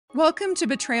Welcome to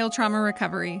Betrayal Trauma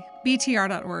Recovery,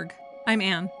 BTR.org. I'm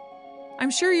Anne. I'm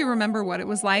sure you remember what it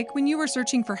was like when you were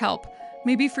searching for help,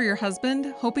 maybe for your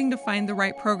husband, hoping to find the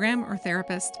right program or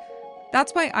therapist.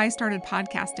 That's why I started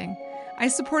podcasting. I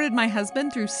supported my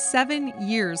husband through 7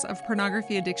 years of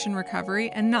pornography addiction recovery,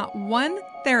 and not one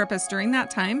therapist during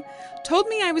that time told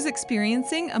me I was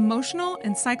experiencing emotional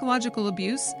and psychological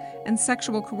abuse and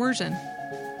sexual coercion.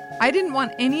 I didn't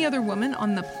want any other woman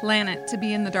on the planet to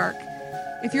be in the dark.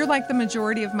 If you're like the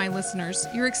majority of my listeners,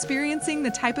 you're experiencing the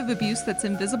type of abuse that's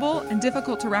invisible and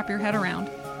difficult to wrap your head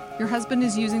around. Your husband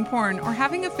is using porn or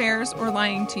having affairs or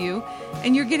lying to you,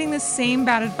 and you're getting the same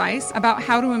bad advice about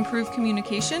how to improve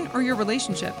communication or your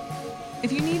relationship.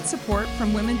 If you need support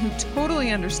from women who totally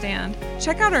understand,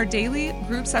 check out our daily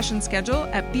group session schedule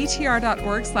at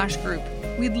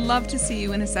btr.org/group. We'd love to see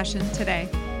you in a session today.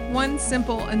 One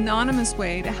simple, anonymous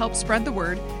way to help spread the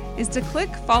word is to click,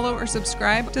 follow, or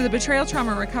subscribe to the Betrayal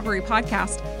Trauma Recovery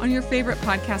podcast on your favorite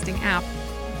podcasting app.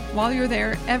 While you're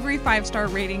there, every 5-star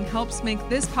rating helps make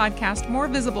this podcast more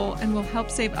visible and will help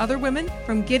save other women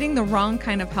from getting the wrong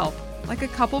kind of help, like a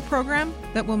couple program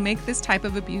that will make this type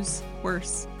of abuse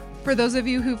worse. For those of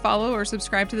you who follow or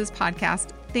subscribe to this podcast,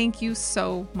 thank you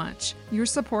so much. Your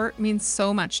support means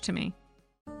so much to me.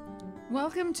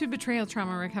 Welcome to Betrayal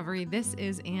Trauma Recovery. This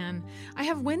is Anne. I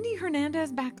have Wendy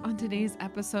Hernandez back on today's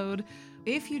episode.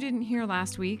 If you didn't hear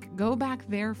last week, go back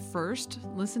there first,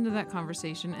 listen to that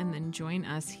conversation, and then join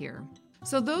us here.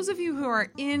 So those of you who are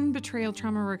in Betrayal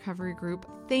Trauma Recovery Group,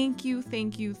 thank you.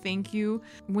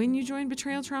 When you join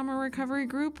Betrayal Trauma Recovery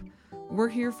Group, we're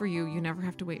here for you. You never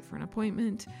have to wait for an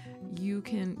appointment. You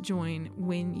can join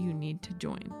when you need to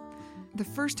join. The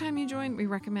first time you join, we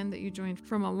recommend that you join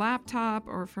from a laptop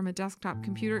or from a desktop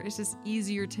computer. It's just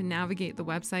easier to navigate the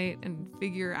website and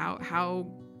figure out how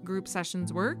group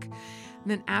sessions work. And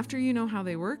then after you know how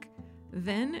they work,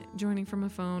 then joining from a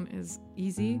phone is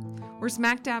easy. We're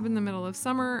smack dab in the middle of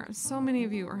summer. So many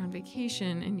of you are on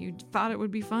vacation and you thought it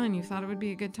would be fun. You thought it would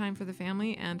be a good time for the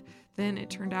family. And then it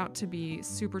turned out to be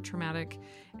super traumatic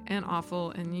and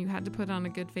awful. And you had to put on a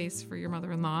good face for your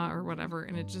mother-in-law or whatever.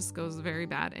 And it just goes very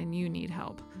bad and you need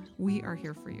help. We are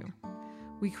here for you.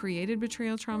 We created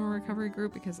Betrayal Trauma Recovery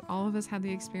Group because all of us had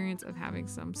the experience of having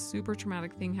some super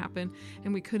traumatic thing happen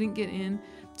and we couldn't get in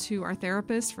to our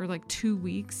therapist for like 2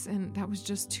 weeks, and that was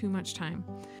just too much time.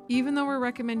 Even though we're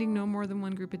recommending no more than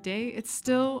one group a day, it's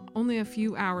still only a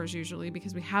few hours usually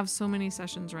because we have so many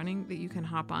sessions running that you can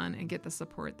hop on and get the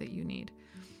support that you need.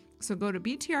 So go to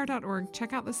btr.org,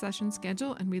 check out the session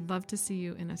schedule, and we'd love to see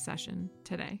you in a session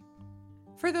today.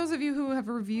 For those of you who have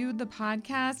reviewed the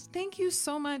podcast, thank you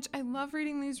so much. I love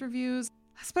reading these reviews,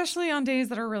 especially on days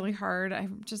that are really hard. I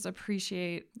just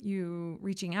appreciate you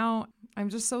reaching out. I'm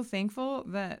just so thankful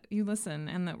that you listen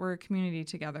and that we're a community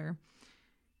together.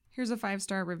 Here's a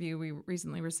 5-star review we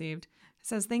recently received. It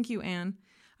says, "Thank you, Anne.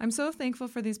 I'm so thankful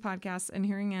for these podcasts and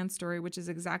hearing Anne's story, which is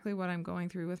exactly what I'm going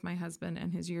through with my husband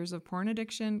and his years of porn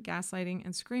addiction, gaslighting,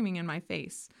 and screaming in my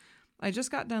face. I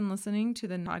just got done listening to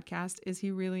the podcast, Is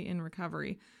He Really in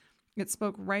Recovery? It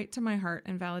spoke right to my heart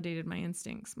and validated my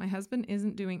instincts. My husband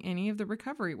isn't doing any of the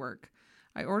recovery work.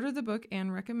 I ordered the book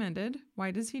Anne recommended, Why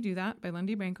Does He Do That? By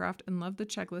Lindy Bancroft, and loved the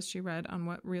checklist she read on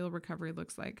what real recovery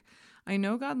looks like. I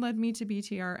know God led me to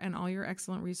BTR and all your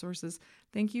excellent resources.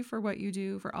 Thank you for what you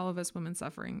do for all of us women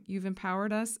suffering. You've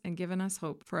empowered us and given us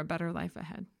hope for a better life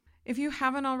ahead." If you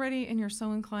haven't already and you're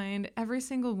so inclined, every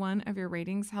single one of your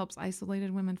ratings helps isolated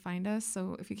women find us.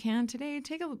 So if you can today,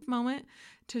 take a moment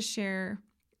to share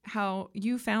how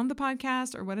you found the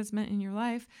podcast or what it's meant in your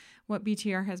life, what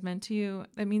BTR has meant to you.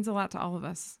 It means a lot to all of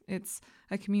us. It's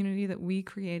a community that we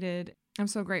created. I'm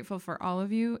so grateful for all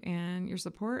of you and your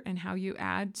support and how you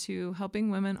add to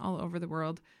helping women all over the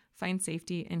world find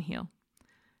safety and heal.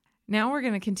 Now we're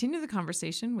going to continue the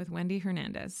conversation with Wendy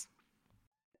Hernandez.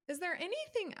 Is there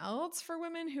anything else for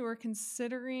women who are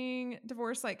considering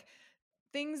divorce, like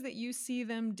things that you see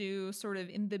them do sort of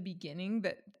in the beginning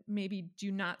that maybe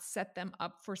do not set them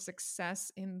up for success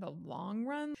in the long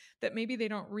run, that maybe they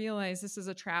don't realize this is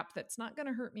a trap that's not going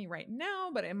to hurt me right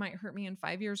now, but it might hurt me in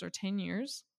 5 years or 10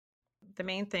 years? The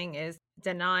main thing is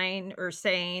denying or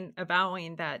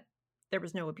avowing that there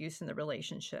was no abuse in the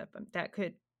relationship. That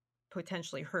could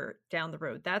potentially hurt down the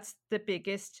road. That's the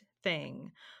biggest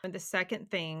thing. And the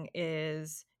second thing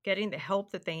is getting the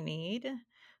help that they need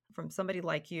from somebody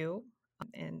like you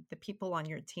and the people on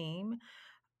your team.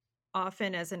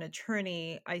 Often as an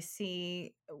attorney, I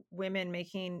see women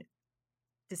making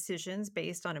decisions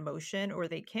based on emotion, or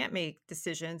they can't make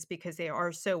decisions because they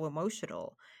are so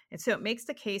emotional. And so it makes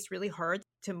the case really hard.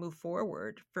 to move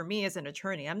forward. For me as an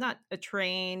attorney, I'm not a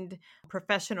trained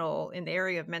professional in the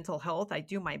area of mental health. I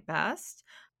do my best.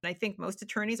 And I think most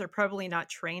attorneys are probably not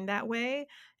trained that way.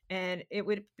 And it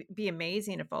would be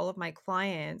amazing if all of my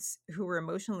clients who were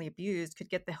emotionally abused could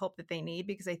get the help that they need,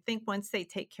 because I think once they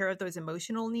take care of those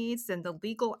emotional needs, then the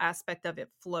legal aspect of it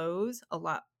flows a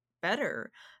lot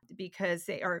better, because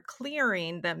they are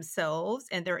clearing themselves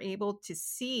and they're able to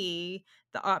see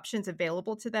the options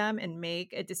available to them and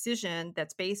make a decision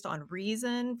that's based on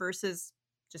reason versus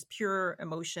just pure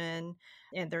emotion.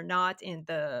 And they're not in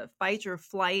the fight or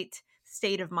flight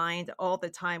state of mind all the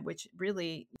time, which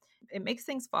really it makes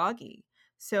things foggy.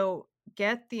 So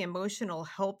get the emotional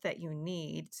help that you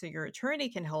need so your attorney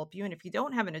can help you. And if you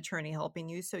don't have an attorney helping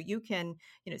you, so you can,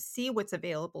 see what's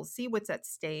available, see what's at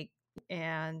stake,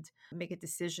 and make a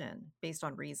decision based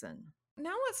on reason.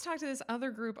 Now let's talk to this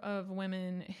other group of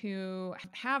women who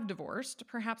have divorced.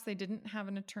 Perhaps they didn't have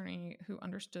an attorney who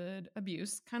understood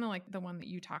abuse, kind of like the one that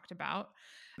you talked about.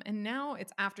 And now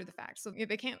it's after the fact. So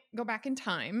they can't go back in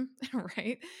time,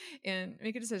 right? And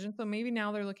make a decision. So maybe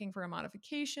now they're looking for a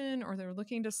modification, or they're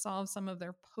looking to solve some of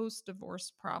their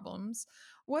post-divorce problems.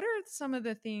 What are some of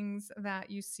the things that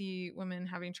you see women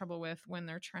having trouble with when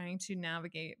they're trying to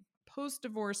navigate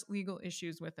post-divorce legal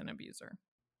issues with an abuser?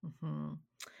 Mhm.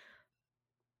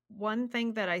 One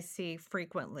thing that I see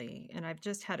frequently, and I've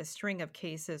just had a string of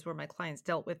cases where my clients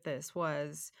dealt with this,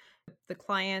 was the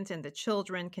client and the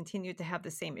children continued to have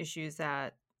the same issues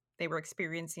that they were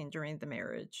experiencing during the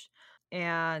marriage.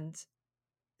 And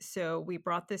so we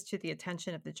brought this to the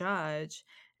attention of the judge.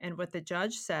 And what the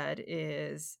judge said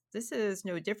is, this is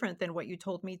no different than what you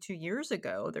told me 2 years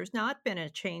ago. There's not been a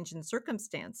change in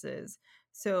circumstances.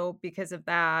 So because of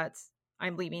that,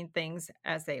 I'm leaving things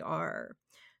as they are.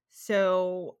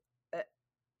 So uh,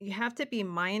 you have to be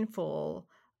mindful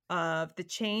of the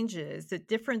changes, the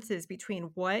differences between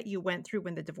what you went through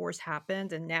when the divorce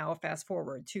happened and now fast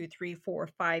forward 2, 3, 4,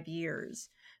 5 years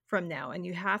from now. And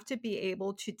you have to be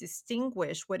able to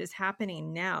distinguish what is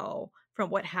happening now from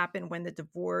what happened when the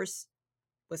divorce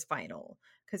was final,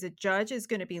 because a judge is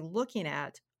going to be looking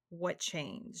at what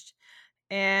changed.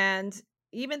 And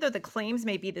even though the claims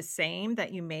may be the same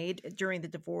that you made during the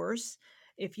divorce,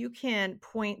 if you can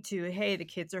point to, hey, the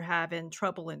kids are having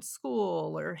trouble in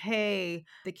school, or hey,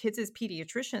 the kids'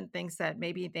 pediatrician thinks that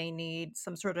maybe they need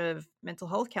some sort of mental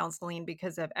health counseling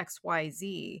because of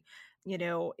XYZ,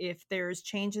 if there's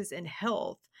changes in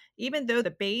health, even though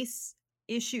the base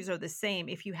issues are the same,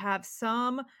 if you have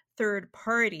some third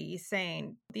party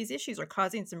saying these issues are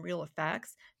causing some real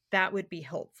effects, that would be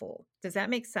helpful. Does that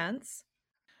make sense?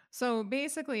 So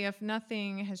basically, if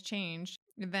nothing has changed,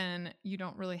 then you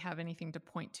don't really have anything to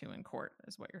point to in court,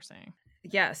 is what you're saying.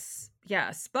 Yes,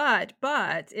 yes. But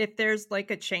if there's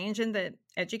like a change in the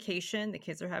education, the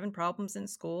kids are having problems in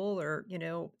school, or,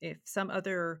 if some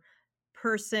other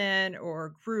person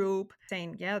or group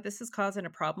saying, yeah, this is causing a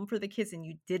problem for the kids, and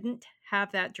you didn't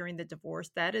have that during the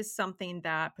divorce, that is something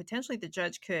that potentially the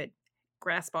judge could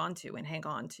grasp onto and hang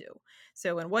on to.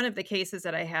 So in one of the cases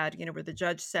that I had, where the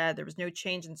judge said there was no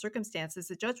change in circumstances,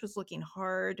 the judge was looking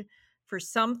hard for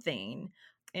something,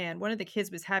 and one of the kids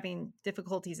was having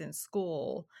difficulties in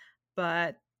school,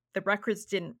 but the records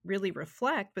didn't really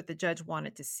reflect what the judge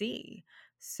wanted to see.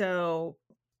 So,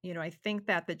 I think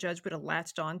that the judge would have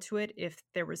latched onto it if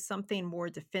there was something more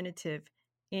definitive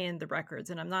in the records.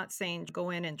 And I'm not saying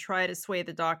go in and try to sway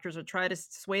the doctors or try to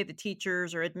sway the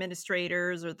teachers or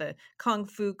administrators or the kung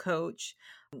fu coach.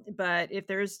 But if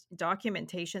there's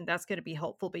documentation, that's going to be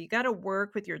helpful. But you got to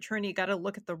work with your attorney. You got to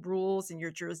look at the rules in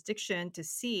your jurisdiction to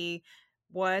see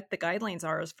what the guidelines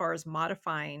are as far as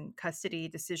modifying custody,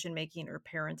 decision making, or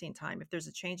parenting time. If there's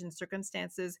a change in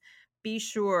circumstances, be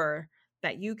sure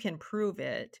that you can prove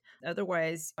it.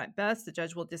 Otherwise, at best, the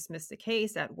judge will dismiss the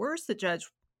case. At worst, the judge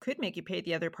could make you pay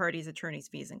the other party's attorney's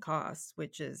fees and costs,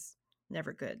 which is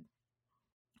never good.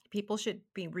 People should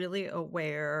be really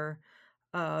aware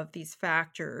of these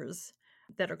factors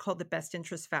that are called the best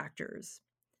interest factors.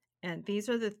 And these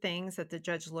are the things that the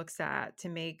judge looks at to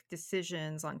make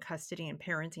decisions on custody and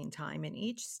parenting time. And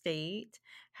each state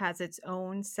has its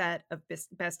own set of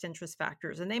best interest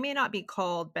factors. And they may not be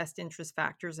called best interest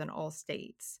factors in all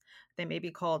states, they may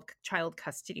be called child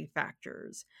custody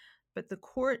factors. But the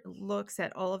court looks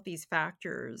at all of these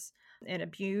factors, and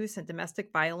abuse and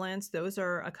domestic violence, those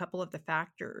are a couple of the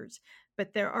factors.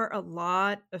 But there are a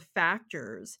lot of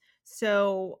factors.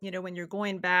 So, when you're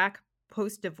going back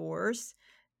post divorce,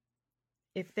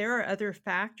 if there are other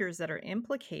factors that are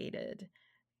implicated,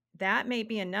 that may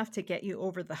be enough to get you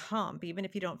over the hump, even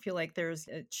if you don't feel like there's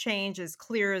a change as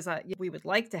clear as we would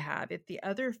like to have. If the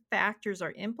other factors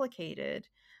are implicated,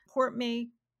 court may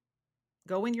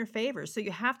go in your favor. So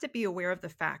you have to be aware of the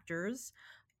factors.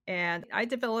 And I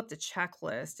developed a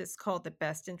checklist. It's called the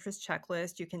Best Interest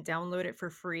Checklist. You can download it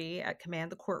for free at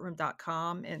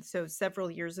commandthecourtroom.com. And so several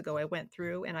years ago, I went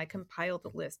through and I compiled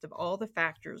a list of all the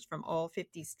factors from all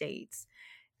 50 states.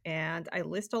 And I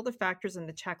list all the factors in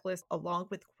the checklist along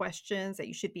with questions that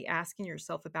you should be asking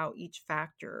yourself about each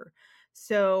factor.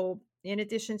 So, in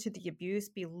addition to the abuse,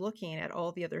 be looking at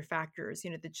all the other factors,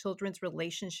 the children's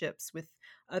relationships with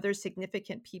other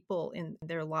significant people in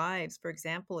their lives. For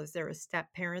example, is there a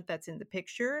step parent that's in the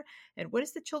picture? And what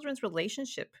is the children's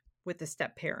relationship with the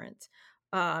step parent?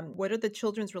 What are the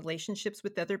children's relationships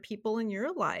with other people in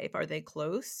your life? Are they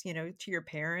close, to your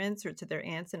parents or to their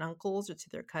aunts and uncles or to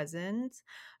their cousins?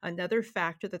 Another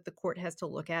factor that the court has to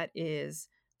look at is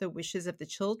the wishes of the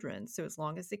children. So, as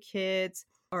long as the kids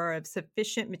are of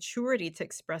sufficient maturity to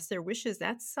express their wishes,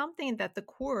 that's something that the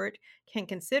court can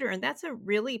consider. And that's a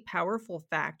really powerful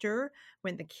factor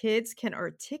when the kids can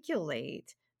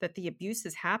articulate that the abuse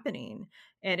is happening.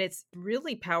 And it's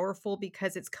really powerful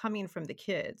because it's coming from the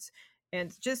kids.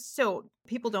 And just so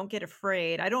people don't get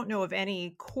afraid, I don't know of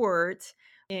any court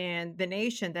in the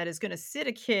nation that is going to sit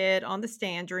a kid on the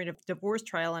stand during a divorce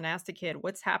trial and ask the kid,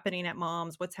 what's happening at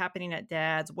mom's? What's happening at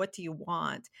dad's? What do you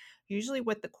want? Usually,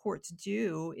 what the courts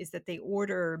do is that they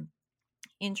order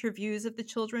interviews of the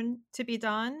children to be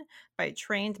done by a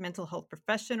trained mental health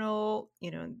professional.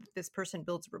 This person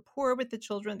builds rapport with the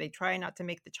children. They try not to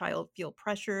make the child feel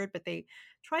pressured, but they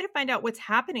try to find out what's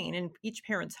happening in each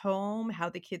parent's home, how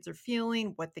the kids are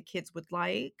feeling, what the kids would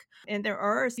like. And there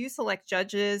are a few select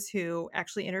judges who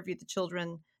actually interview the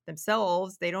children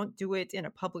themselves. They don't do it in a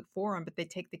public forum, but they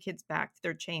take the kids back to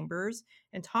their chambers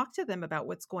and talk to them about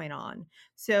what's going on.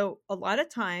 So a lot of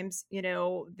times,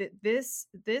 this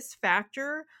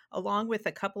factor, along with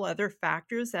a couple other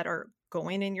factors that are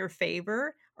going in your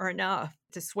favor, are enough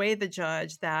to sway the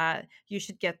judge that you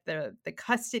should get the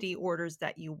custody orders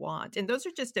that you want. And those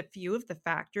are just a few of the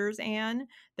factors, Anne.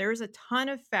 There's a ton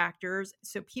of factors.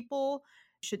 So people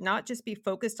should not just be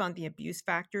focused on the abuse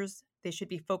factors. They should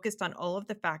be focused on all of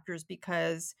the factors,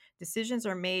 because decisions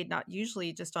are made not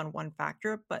usually just on one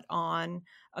factor, but on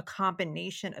a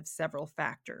combination of several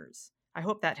factors. I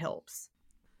hope that helps.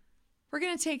 We're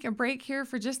going to take a break here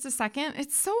for just a second.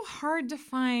 It's so hard to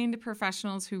find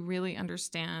professionals who really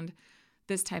understand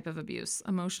this type of abuse: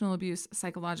 emotional abuse,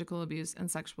 psychological abuse,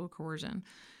 and sexual coercion.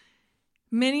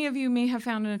 Many of you may have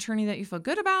found an attorney that you feel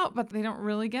good about, but they don't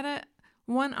really get it.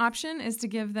 One option is to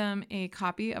give them a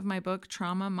copy of my book,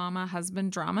 Trauma, Mama,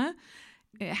 Husband, Drama.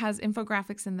 It has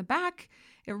infographics in the back.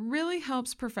 It really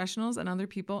helps professionals and other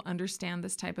people understand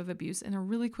this type of abuse in a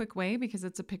really quick way, because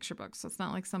it's a picture book. So it's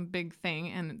not like some big thing.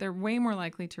 And they're way more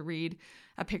likely to read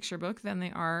a picture book than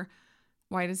they are,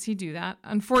 Why Does He Do That?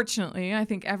 Unfortunately, I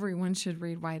think everyone should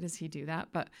read Why Does He Do That?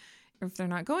 But if they're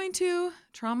not going to,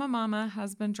 Trauma, Mama,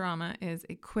 Husband, Drama is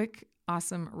a quick,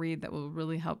 awesome read that will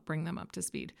really help bring them up to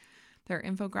speed. There are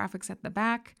infographics at the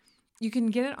back. You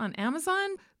can get it on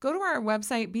Amazon. Go to our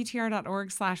website,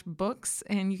 btr.org/books,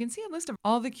 and you can see a list of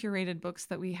all the curated books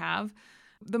that we have.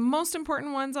 The most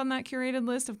important ones on that curated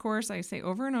list, of course, I say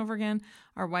over and over again,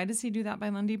 are Why Does He Do That by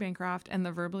Lundy Bancroft and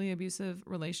The Verbally Abusive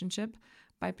Relationship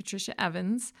by Patricia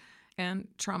Evans, and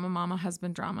Trauma, Mama,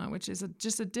 Husband, Drama, which is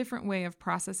just a different way of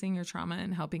processing your trauma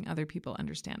and helping other people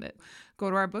understand it. Go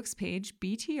to our books page,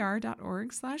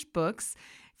 btr.org/books.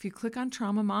 If you click on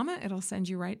Trauma Mama, it'll send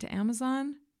you right to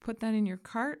Amazon. Put that in your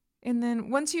cart. And then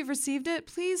once you've received it,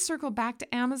 please circle back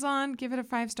to Amazon, give it a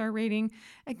 5-star rating.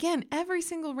 Again, every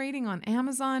single rating on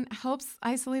Amazon helps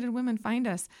isolated women find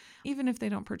us. Even if they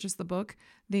don't purchase the book,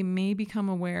 they may become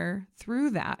aware through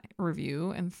that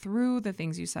review and through the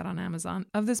things you said on Amazon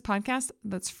of this podcast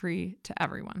that's free to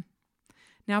everyone.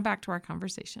 Now back to our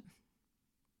conversation.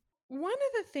 One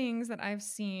of the things that I've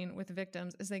seen with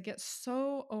victims is they get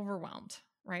so overwhelmed,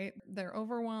 right? They're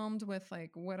overwhelmed with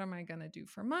what am I going to do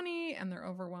for money? And they're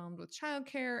overwhelmed with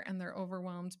childcare, and they're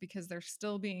overwhelmed because they're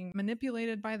still being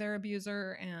manipulated by their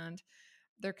abuser, and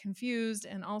they're confused.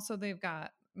 And also they've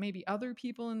got maybe other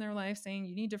people in their life saying,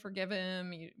 you need to forgive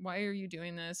him. Why are you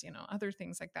doing this? Other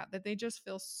things like that, that they just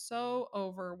feel so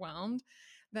overwhelmed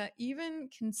that even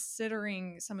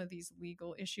considering some of these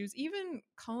legal issues, even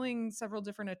calling several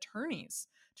different attorneys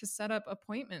to set up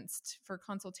appointments for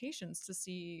consultations to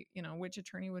see, which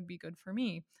attorney would be good for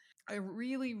me, are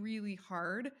really, really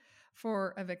hard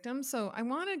for a victim. So I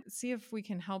want to see if we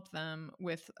can help them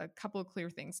with a couple of clear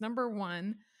things. Number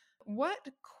one, what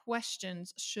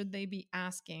questions should they be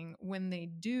asking when they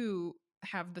do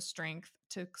have the strength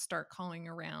to start calling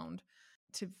around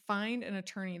to find an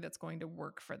attorney that's going to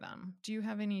work for them? Do you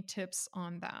have any tips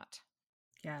on that?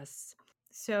 Yes.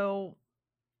 So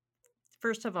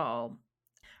First of all,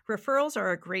 referrals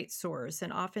are a great source.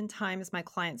 And oftentimes my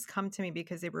clients come to me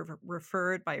because they were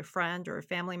referred by a friend or a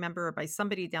family member or by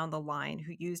somebody down the line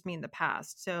who used me in the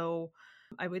past. So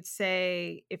I would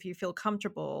say if you feel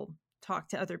comfortable, talk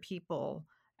to other people,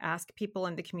 ask people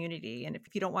in the community. And if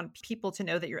you don't want people to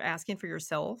know that you're asking for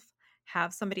yourself,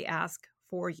 have somebody ask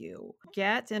for you.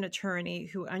 Get an attorney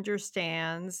who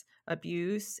understands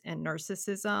abuse and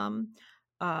narcissism.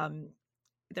 Um,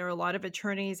 there are a lot of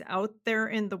attorneys out there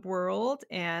in the world,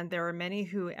 and there are many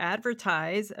who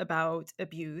advertise about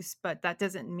abuse, but that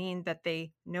doesn't mean that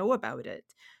they know about it.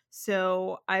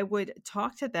 So I would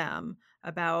talk to them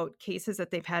about cases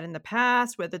that they've had in the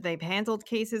past, whether they've handled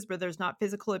cases where there's not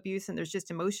physical abuse and there's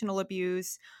just emotional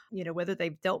abuse, whether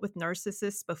they've dealt with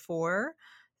narcissists before.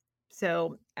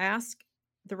 So ask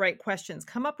the right questions.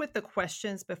 Come up with the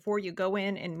questions before you go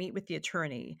in and meet with the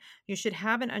attorney. You should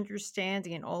have an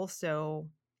understanding also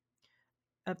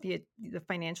of the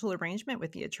financial arrangement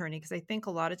with the attorney, because I think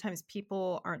a lot of times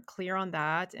people aren't clear on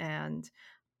that, and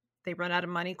they run out of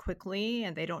money quickly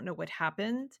and they don't know what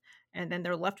happened, and then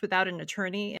they're left without an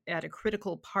attorney at a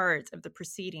critical part of the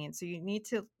proceeding. So you need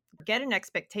to get an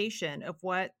expectation of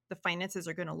what the finances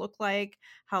are going to look like,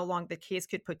 how long the case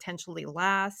could potentially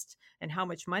last, and how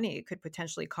much money it could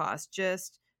potentially cost,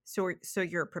 just so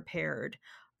you're prepared.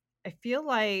 I feel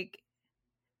like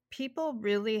people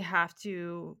really have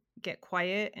to get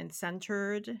quiet and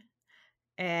centered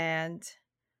and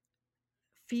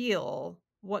feel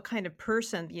what kind of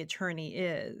person the attorney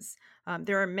is.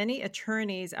 There are many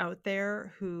attorneys out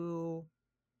there who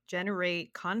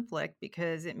generate conflict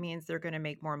because it means they're going to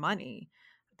make more money.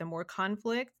 The more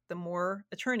conflict, the more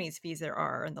attorney's fees there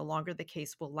are, and the longer the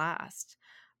case will last.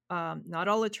 Not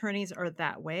all attorneys are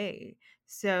that way.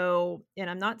 So, and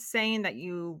I'm not saying that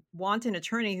you want an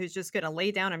attorney who's just going to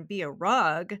lay down and be a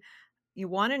rug. You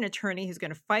want an attorney who's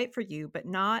going to fight for you, but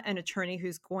not an attorney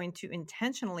who's going to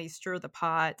intentionally stir the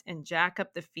pot and jack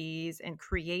up the fees and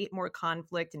create more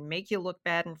conflict and make you look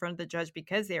bad in front of the judge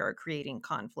because they are creating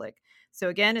conflict. So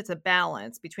again, it's a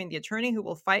balance between the attorney who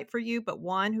will fight for you, but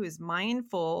one who is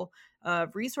mindful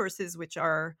of resources which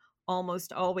are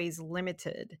almost always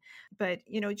limited. But,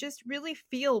 just really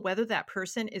feel whether that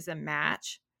person is a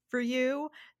match for you.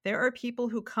 There are people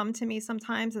who come to me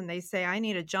sometimes and they say, I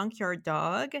need a junkyard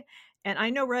dog. And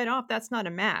I know right off that's not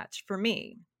a match for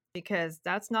me, because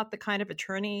that's not the kind of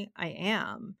attorney I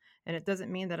am. And it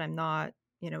doesn't mean that I'm not,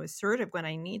 assertive when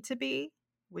I need to be,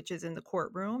 which is in the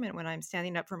courtroom and when I'm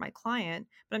standing up for my client.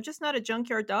 But I'm just not a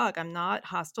junkyard dog. I'm not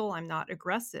hostile. I'm not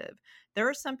aggressive. There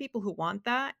are some people who want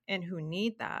that and who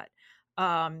need that.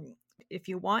 If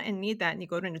you want and need that and you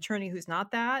go to an attorney who's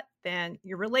not that, then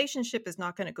your relationship is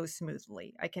not going to go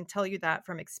smoothly. I can tell you that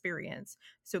from experience.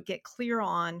 So get clear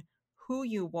on who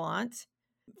you want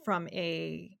from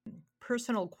a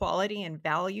personal quality and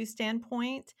value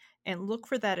standpoint, and look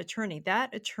for that attorney.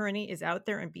 That attorney is out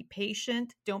there, and be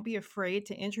patient. Don't be afraid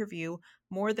to interview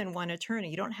more than one attorney.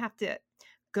 You don't have to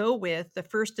go with the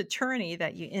first attorney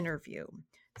that you interview.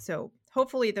 So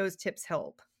hopefully those tips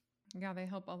help. Yeah, they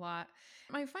help a lot.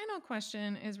 My final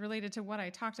question is related to what I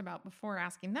talked about before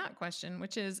asking that question,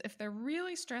 which is if they're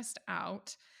really stressed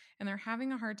out and they're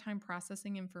having a hard time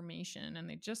processing information and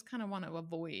they just kind of want to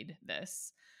avoid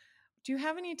this, do you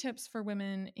have any tips for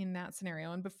women in that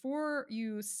scenario? And before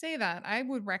you say that, I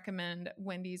would recommend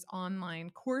Wendy's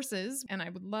online courses. And I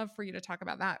would love for you to talk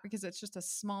about that because it's just a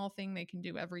small thing they can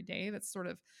do every day that's sort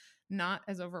of not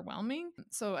as overwhelming.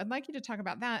 So I'd like you to talk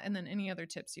about that and then any other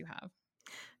tips you have.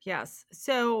 Yes.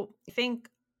 So I think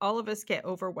all of us get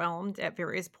overwhelmed at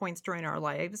various points during our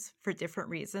lives for different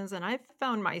reasons. And I've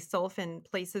found myself in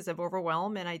places of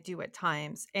overwhelm, and I do at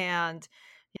times. And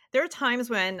there are times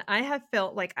when I have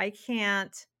felt like I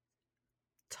can't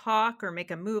talk or make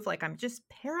a move, like I'm just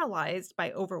paralyzed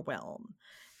by overwhelm.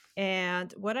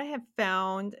 And what I have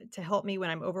found to help me when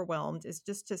I'm overwhelmed is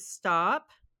just to stop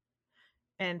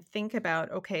and think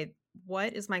about, okay,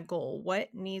 what is my goal?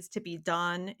 What needs to be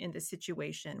done in the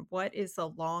situation? What is the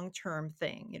long-term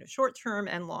thing, short-term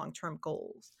and long-term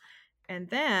goals? And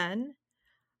then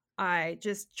I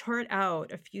just chart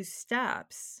out a few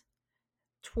steps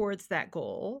towards that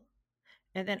goal.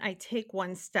 And then I take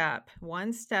one step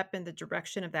in the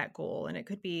direction of that goal. And it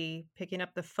could be picking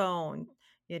up the phone,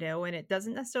 and it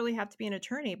doesn't necessarily have to be an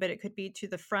attorney, but it could be to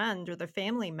the friend or the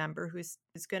family member who's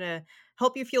going to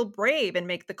help you feel brave and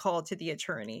make the call to the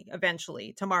attorney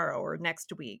eventually tomorrow or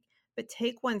next week. But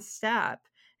take one step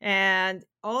And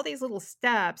all these little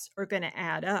steps are going to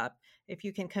add up if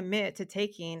you can commit to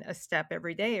taking a step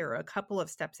every day or a couple of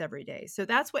steps every day. So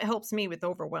that's what helps me with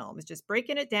overwhelm, is just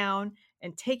breaking it down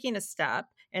and taking a step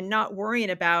and not worrying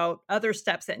about other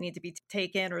steps that need to be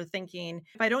taken, or thinking,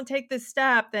 if I don't take this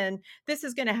step, then this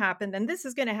is going to happen, then this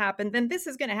is going to happen, then this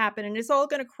is going to happen, and it's all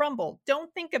going to crumble.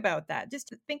 Don't think about that.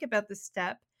 Just think about the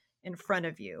step in front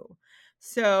of you.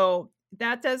 So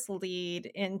that does lead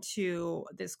into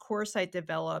this course I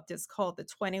developed. It's called the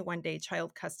 21-Day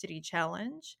Child Custody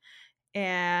Challenge.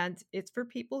 And it's for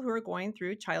people who are going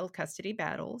through child custody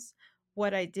battles.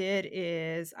 What I did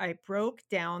is I broke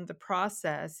down the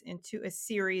process into a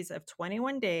series of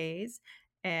 21 days,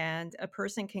 and a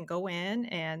person can go in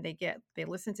and they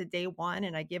listen to day one,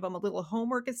 and I give them a little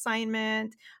homework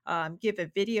assignment, give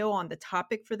a video on the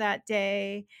topic for that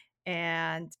day,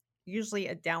 and usually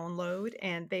a download,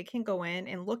 and they can go in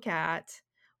and look at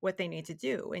what they need to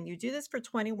do. And you do this for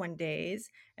 21 days,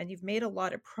 and you've made a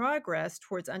lot of progress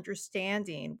towards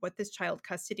understanding what this child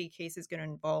custody case is going to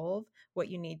involve, what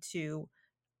you need to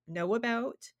know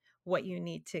about, what you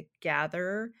need to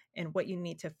gather, and what you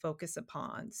need to focus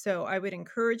upon. So I would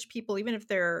encourage people, even if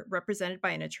they're represented by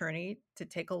an attorney, to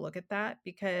take a look at that,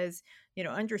 because,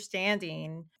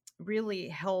 understanding really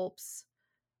helps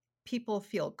people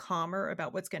feel calmer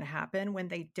about what's going to happen when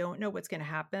they don't know what's going to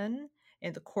happen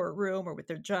in the courtroom or with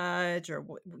their judge, or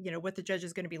what the judge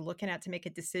is going to be looking at to make a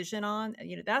decision on.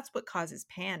 That's what causes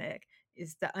panic,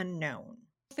 is the unknown.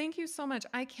 Thank you so much.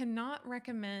 I cannot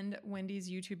recommend Wendy's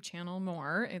YouTube channel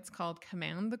more. It's called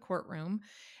Command the Courtroom.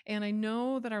 And I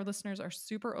know that our listeners are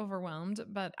super overwhelmed,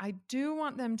 but I do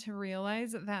want them to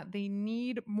realize that they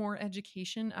need more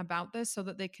education about this so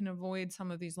that they can avoid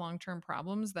some of these long-term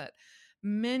problems that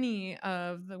many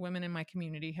of the women in my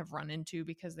community have run into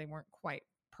because they weren't quite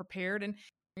prepared. And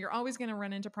you're always going to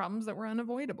run into problems that were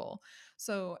unavoidable.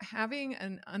 So having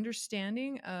an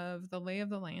understanding of the lay of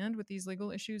the land with these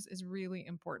legal issues is really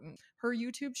important. Her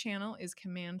YouTube channel is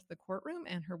Command the Courtroom,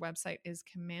 and her website is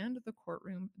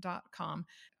commandthecourtroom.com.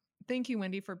 Thank you,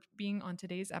 Wendy, for being on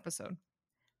today's episode.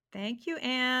 Thank you,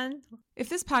 Anne. If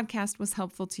this podcast was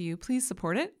helpful to you, please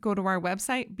support it. Go to our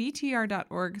website,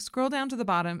 btr.org, scroll down to the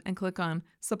bottom, and click on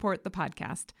Support the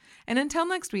Podcast. And until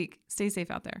next week, stay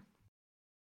safe out there.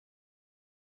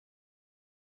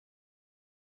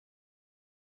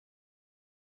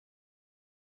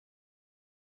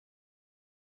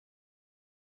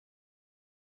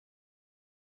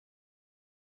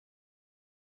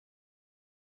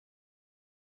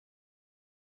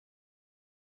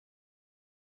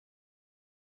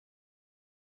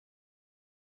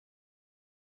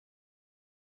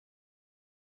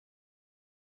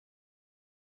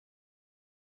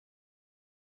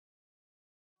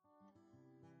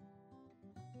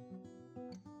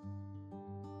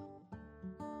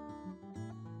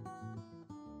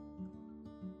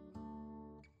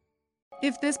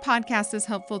 If this podcast is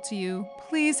helpful to you,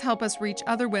 please help us reach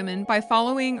other women by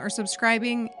following or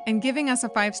subscribing and giving us a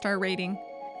 5-star rating.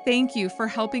 Thank you for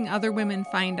helping other women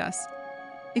find us.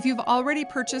 If you've already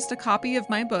purchased a copy of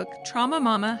my book, Trauma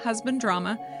Mama, Husband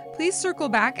Drama, please circle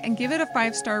back and give it a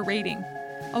 5-star rating.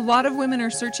 A lot of women are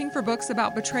searching for books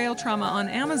about betrayal trauma on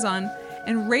Amazon,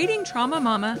 and rating Trauma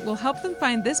Mama will help them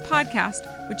find this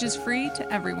podcast, which is free to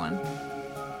everyone.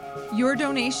 Your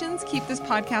donations keep this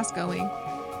podcast going.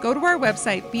 Go to our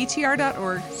website,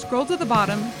 btr.org, scroll to the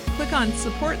bottom, click on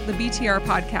Support the BTR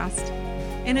Podcast.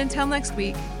 And until next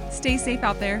week, stay safe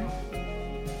out there.